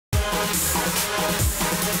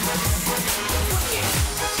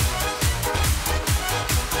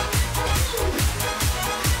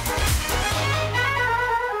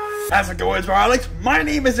How's it going, Alex? My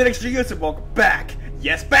name is TheNextGenius and welcome back,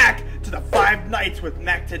 yes, back to the 5 Nights with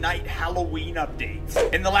Mac Tonight Halloween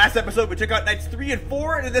updates. In the last episode, we took out nights 3 and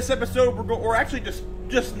 4, and in this episode, we're actually just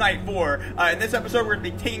night 4. In this episode, we're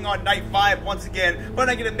going to be taking on night 5 once again, but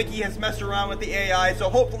again, Mickey has messed around with the AI, so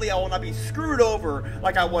hopefully I will not be screwed over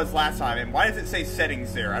like I was last time. And why does it say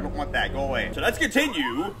settings there? I don't want that. Go away. So let's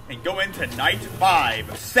continue and go into night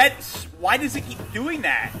 5. Why does it keep doing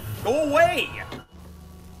that? Go away.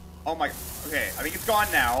 Oh my, okay, I think it's gone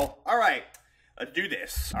now. Alright, let's do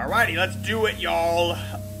this. Alrighty, let's do it, y'all.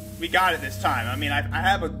 We got it this time. I mean, I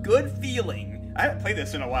have a good feeling. I haven't played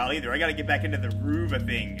this in a while either. I gotta get back into the groove of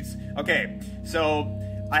things. Okay, so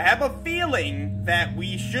I have a feeling that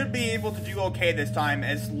we should be able to do okay this time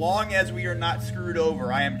as long as we are not screwed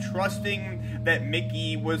over. I am trusting that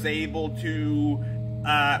Mickey was able to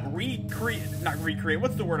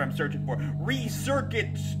what's the word I'm searching for?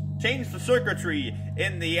 Change the circuitry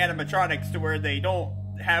in the animatronics to where they don't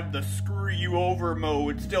have the screw you over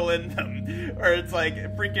mode still in them. Or it's like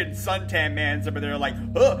freaking Suntan Man's over there like,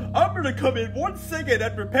 I'm gonna come in 1 second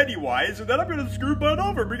after Pennywise and then I'm gonna screw butt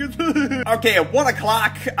over because Okay, at 1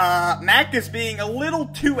 o'clock, Mac is being a little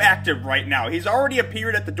too active right now. He's already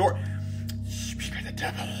appeared at the door. Speak of the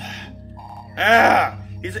devil.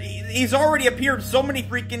 He's already appeared so many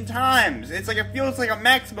freaking times. It's like, it feels like a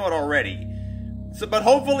max mode already. So, but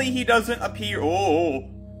hopefully he doesn't appear. Oh,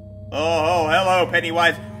 hello,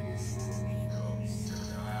 Pennywise.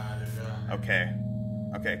 Okay,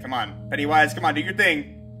 come on, Pennywise, come on, do your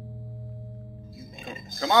thing.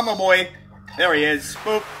 Come on, my boy. There he is.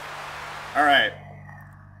 Boop. All right,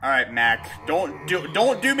 Mac. Don't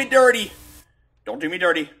do me dirty. Don't do me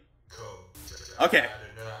dirty. Okay,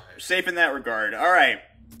 safe in that regard. All right.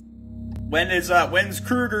 When's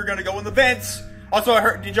Krueger gonna go in the vents? Also,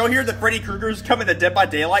 did y'all hear that Freddy Krueger's coming to Dead by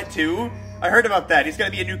Daylight too? I heard about that. He's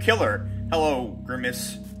gonna be a new killer. Hello,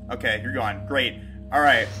 Grimace. Okay, you're gone. Great.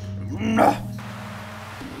 Alright.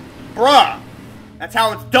 Bruh! That's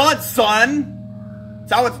how it's done, son!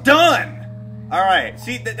 That's how it's done! Alright,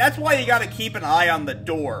 see, that's why you gotta keep an eye on the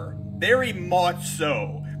door. Very much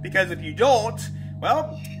so. Because if you don't,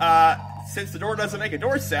 well, since the door doesn't make a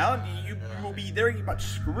door sound, you will be very much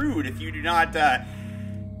screwed if you do not,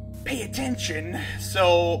 pay attention.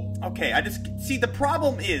 So, okay, I just see the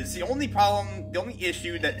only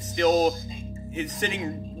issue that still is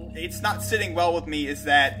it's not sitting well with me is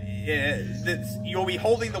that you'll be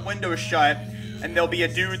holding the window shut and there'll be a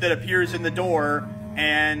dude that appears in the door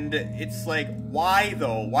and it's like, why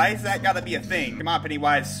though? Why is that gotta be a thing? Come on,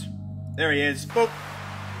 Pennywise. There he is. Boop.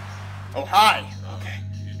 Oh, hi. Okay.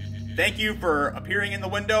 Thank you for appearing in the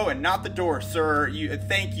window and not the door, sir.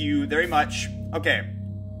 Thank you very much. Okay.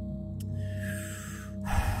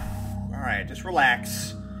 Alright, just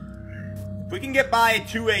relax. If we can get by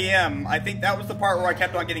 2 a.m., I think that was the part where I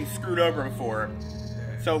kept on getting screwed over before.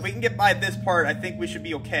 So if we can get by this part, I think we should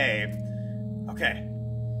be okay. Okay.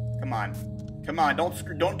 Come on. Come on,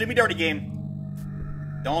 don't do me dirty, game.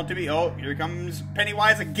 Don't do me. Oh, here comes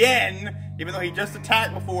Pennywise again, even though he just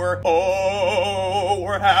attacked before. Oh,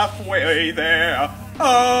 we're halfway there.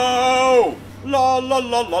 Oh, la la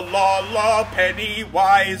la la la la,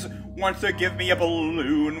 Pennywise wants to give me a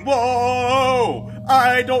balloon. Whoa!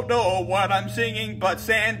 I don't know what I'm singing, but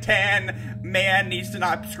Santan Man needs to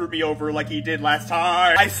not screw me over like he did last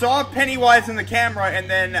time. I saw Pennywise in the camera, and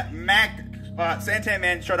then Suntan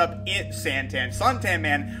Man showed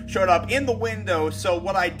up in the window. So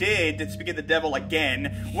what I did, to speak of the devil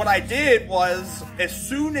again, what I did was, as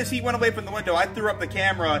soon as he went away from the window, I threw up the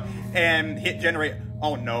camera and hit generate.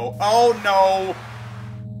 Oh no! Oh no!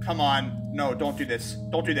 Come on. No, don't do this.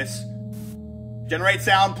 Don't do this. Generate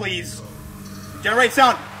sound, please. Generate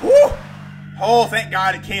sound. Woo! Oh, thank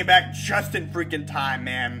God it came back just in freaking time,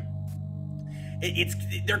 man.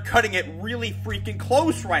 They're cutting it really freaking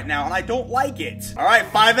close right now, and I don't like it. All right,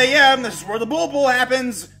 5 a.m. This is where the bull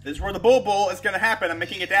happens. This is where the bull is gonna happen. I'm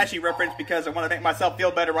making a Dashie reference because I want to make myself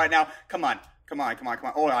feel better right now. Come on. Come on. Come on. Come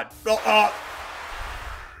on. Oh, God.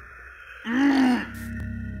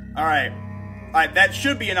 All right. Alright, that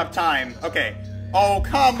should be enough time. Okay. Oh,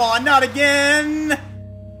 come on, not again!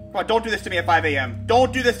 Come on, don't do this to me at 5 a.m.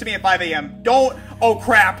 Don't do this to me at 5 a.m. Don't! Oh,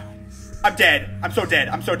 crap! I'm dead. I'm so dead.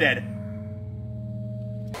 I'm so dead.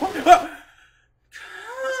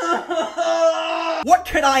 What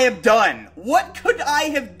could I have done? What could I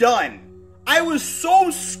have done? I was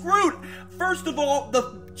so screwed! First of all,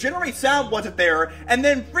 the generate sound wasn't there, and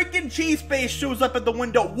then freaking Cheese Face shows up at the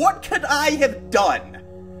window. What could I have done?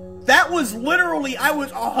 That was literally, I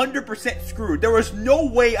was 100% screwed. There was no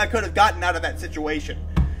way I could have gotten out of that situation.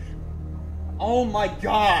 Oh my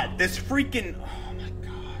god, this freaking, oh my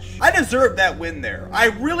gosh. I deserved that win there. I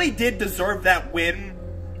really did deserve that win,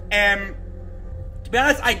 and to be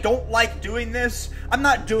honest, I don't like doing this. I'm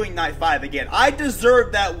not doing Night 5 again. I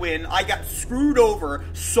deserved that win. I got screwed over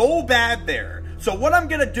so bad there. So what I'm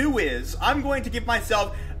gonna do is, I'm going to give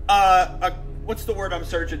myself, what's the word I'm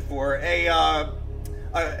searching for?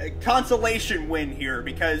 A consolation win here,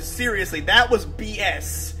 because seriously, that was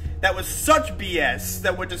BS. That was such BS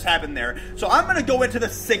that what just happened there. So I'm gonna go into the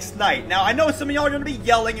 6th night. Now, I know some of y'all are gonna be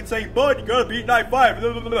yelling and saying, "Bud, you gotta beat Night 5,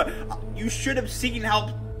 blah, blah, blah." You should have seen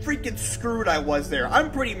how freaking screwed I was there.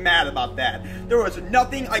 I'm pretty mad about that. There was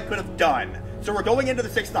nothing I could have done. So we're going into the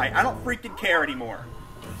 6th night. I don't freaking care anymore.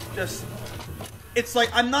 Just, it's like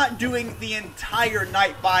I'm not doing the entire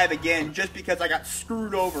Night 5 again just because I got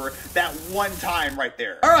screwed over that one time right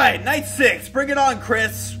there. Alright, Night 6. Bring it on,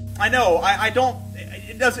 Chris. I know, I don't,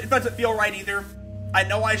 it doesn't feel right either. I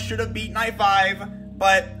know I should have beat Night 5,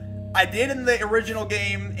 but I did in the original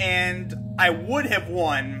game, and I would have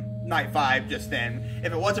won Night 5 just then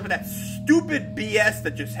if it wasn't for that stupid BS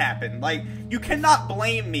that just happened. Like, you cannot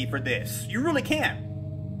blame me for this. You really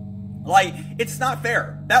can't. Like, it's not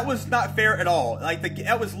fair. That was not fair at all. Like,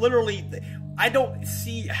 that was literally, I don't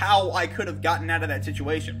see how I could have gotten out of that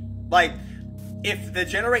situation. Like, if the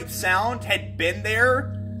generate sound had been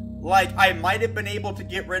there, like, I might have been able to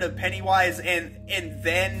get rid of Pennywise and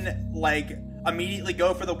then, like, immediately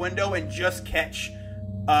go for the window and just catch,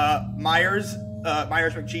 Myers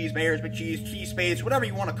McCheese, Cheese Space, whatever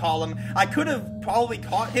you want to call him. I could have probably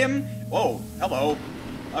caught him. Whoa, hello.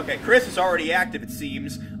 Okay, Chris is already active, it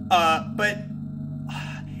seems. But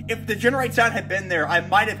if the generate sound had been there, I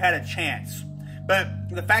might have had a chance.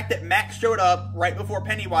 But the fact that Max showed up right before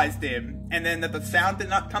Pennywise did, and then that the sound did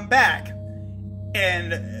not come back,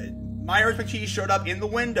 and Myers McCheese showed up in the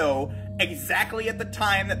window exactly at the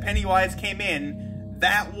time that Pennywise came in,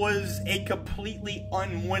 that was a completely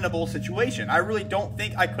unwinnable situation. I really don't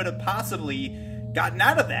think I could have possibly gotten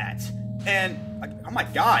out of that. And, oh my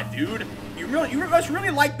god, dude. You must really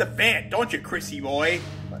like the vent, don't you, Chrissy boy?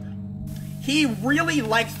 He really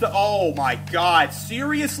likes the, oh my god,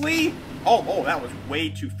 seriously? Oh, that was way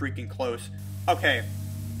too freaking close. Okay.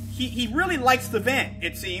 He really likes the vent,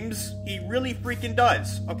 it seems. He really freaking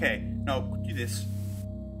does. Okay, no, do this.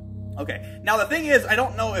 Okay, now the thing is, I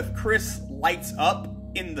don't know if Chris lights up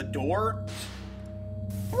in the door.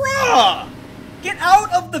 Bruh! Get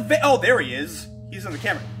out of the vent. Oh, there he is. He's on the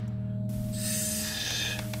camera.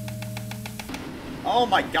 Oh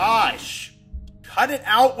my gosh. Cut it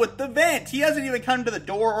out with the vent. He hasn't even come to the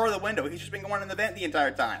door or the window. He's just been going in the vent the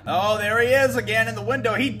entire time. Oh, there he is again in the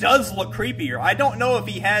window. He does look creepier. I don't know if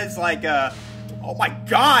he has like a... Oh my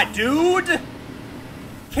god, dude!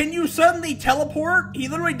 Can you suddenly teleport? He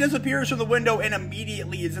literally disappears from the window and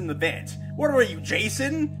immediately is in the vent. What are you,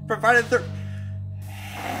 Jason? From Friday the 13th?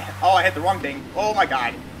 Oh, I hit the wrong thing. Oh my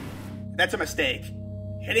god. That's a mistake.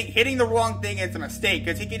 Hitting the wrong thing is a mistake,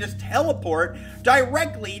 because he can just teleport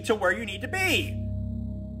directly to where you need to be.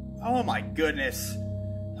 Oh my goodness.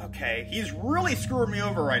 Okay, he's really screwing me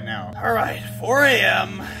over right now. Alright, 4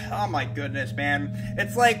 a.m. Oh my goodness, man.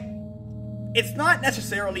 It's like, it's not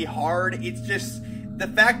necessarily hard, it's just the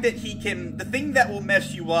fact that he can, the thing that will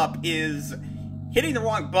mess you up is hitting the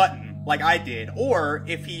wrong button, like I did, or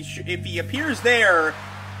if he appears there,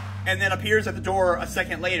 and then appears at the door a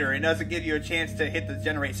second later and doesn't give you a chance to hit the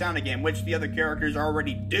generate sound again, which the other characters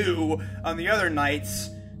already do on the other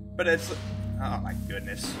nights. But it's... Oh my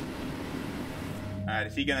goodness. Alright,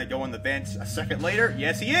 is he gonna go in the vents a second later?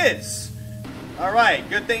 Yes, he is! Alright,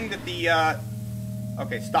 good thing that the,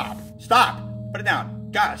 Okay, stop. Stop! Put it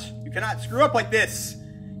down. Gosh, you cannot screw up like this!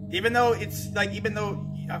 Even though it's, like, even though...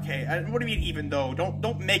 Okay, what do you mean even though?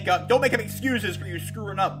 Don't make up excuses for you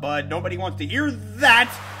screwing up, bud. Nobody wants to hear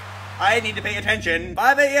that! I need to pay attention.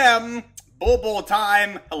 5 a.m. Bull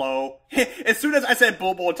time. Hello. As soon as I said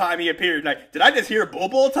bull time, he appeared. Like, did I just hear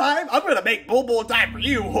bull time? I'm gonna make bull time for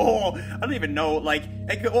you. Oh, I don't even know. Like,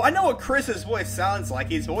 well, I know what Chris's voice sounds like.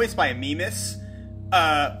 He's voiced by Mimus.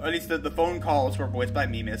 At least the phone calls were voiced by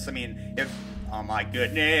Mimus. I mean, if... Oh my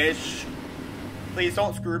goodness. Please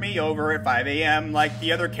don't screw me over at 5 a.m. like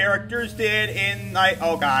the other characters did in Night...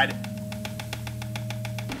 Oh god.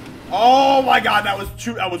 Oh my god, that was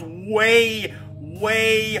way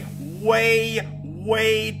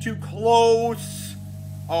too close.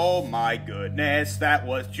 Oh my goodness, that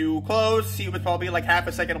was too close. He was probably like half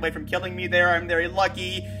a second away from killing me there. I'm very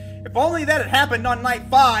lucky. If only that had happened on night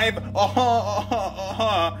 5.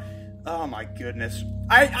 Oh my goodness.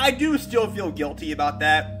 I do still feel guilty about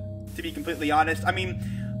that. to be completely honest. I mean,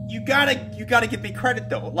 you gotta give me credit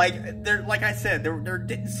though. Like I said, there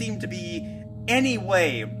didn't seem to be any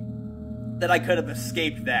way that I could have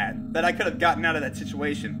escaped that I could have gotten out of that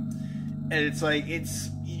situation. And it's like,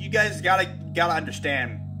 you guys gotta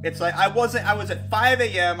understand. It's like, I was at 5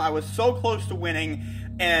 a.m. I was so close to winning,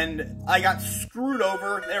 and I got screwed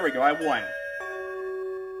over. There we go, I won.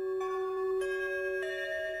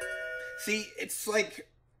 See, it's like,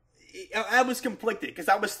 I was conflicted, because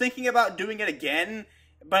I was thinking about doing it again,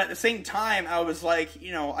 but at the same time, I was like,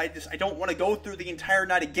 you know, I don't want to go through the entire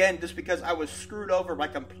night again, just because I was screwed over by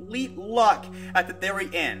complete luck at the very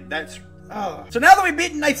end. So now that we've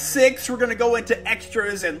beaten night 6, we're going to go into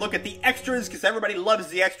extras and look at the extras, because everybody loves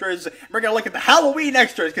the extras. We're going to look at the Halloween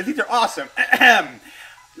extras, because these are awesome.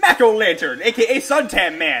 Mac-O-Lantern, aka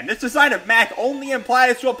Suntan Man. This design of Mac only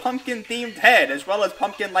applies to a pumpkin-themed head, as well as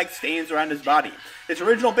pumpkin-like stains around his body. This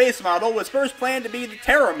original base model was first planned to be the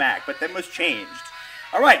Terror Mac, but then was changed.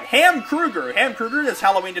 Alright, Ham Krueger. Ham Krueger, this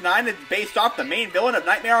Halloween design, is based off the main villain of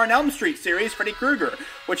Nightmare on Elm Street series, Freddy Krueger,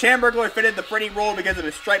 which Hamburglar fitted the Freddy role because of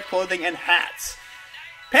his striped clothing and hats.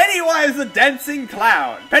 Pennywise the Dancing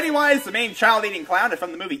Clown. Pennywise, the main child-eating clown, is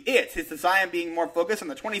from the movie It, his design being more focused on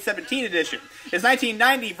the 2017 edition. His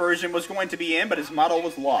 1990 version was going to be in, but his model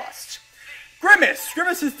was lost. Grimace.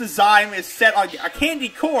 Grimace's design is set on a candy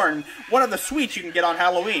corn, one of the sweets you can get on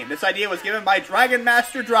Halloween. This idea was given by Dragon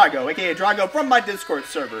Master Drago, aka Drago from my Discord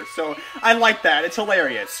server, so I like that. It's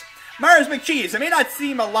hilarious. Myers McCheese. It may not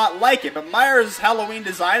seem a lot like it, but Myers' Halloween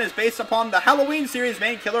design is based upon the Halloween series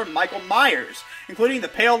main killer Michael Myers, including the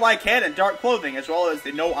pale-like head and dark clothing, as well as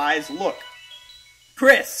the no-eyes look.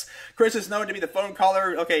 Chris. Chris is known to be the phone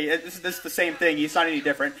caller. Okay, this is the same thing. He's not any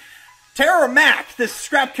different. Terror Mac, this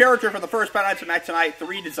scrap character from the first Five Nights at Mac Tonight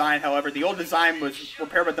 3 design, however, the old design was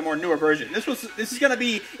repaired with the more newer version. This is going to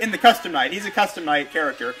be in the Custom Night. He's a Custom Night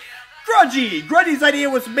character. Grudgy! Grudgy's idea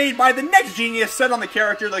was made by TheNextGenius, set on the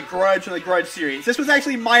character The Grudge from the Grudge series. This was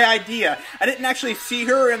actually my idea. I didn't actually see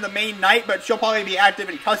her in the main night, but she'll probably be active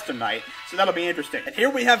in Custom Night, so that'll be interesting. And here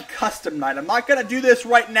we have Custom Night. I'm not going to do this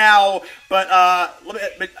right now, but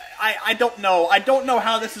I don't know. I don't know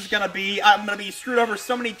how this is going to be. I'm going to be screwed over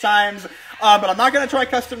so many times, but I'm not going to try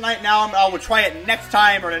Custom Night now. I will try it next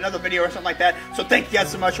time or in another video or something like that. So thank you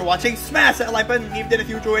guys so much for watching. Smash that like button, leave it if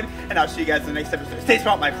you enjoyed, and I'll see you guys in the next episode. Stay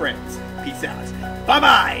smart, my friends. Peace out.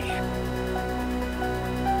 Bye-bye.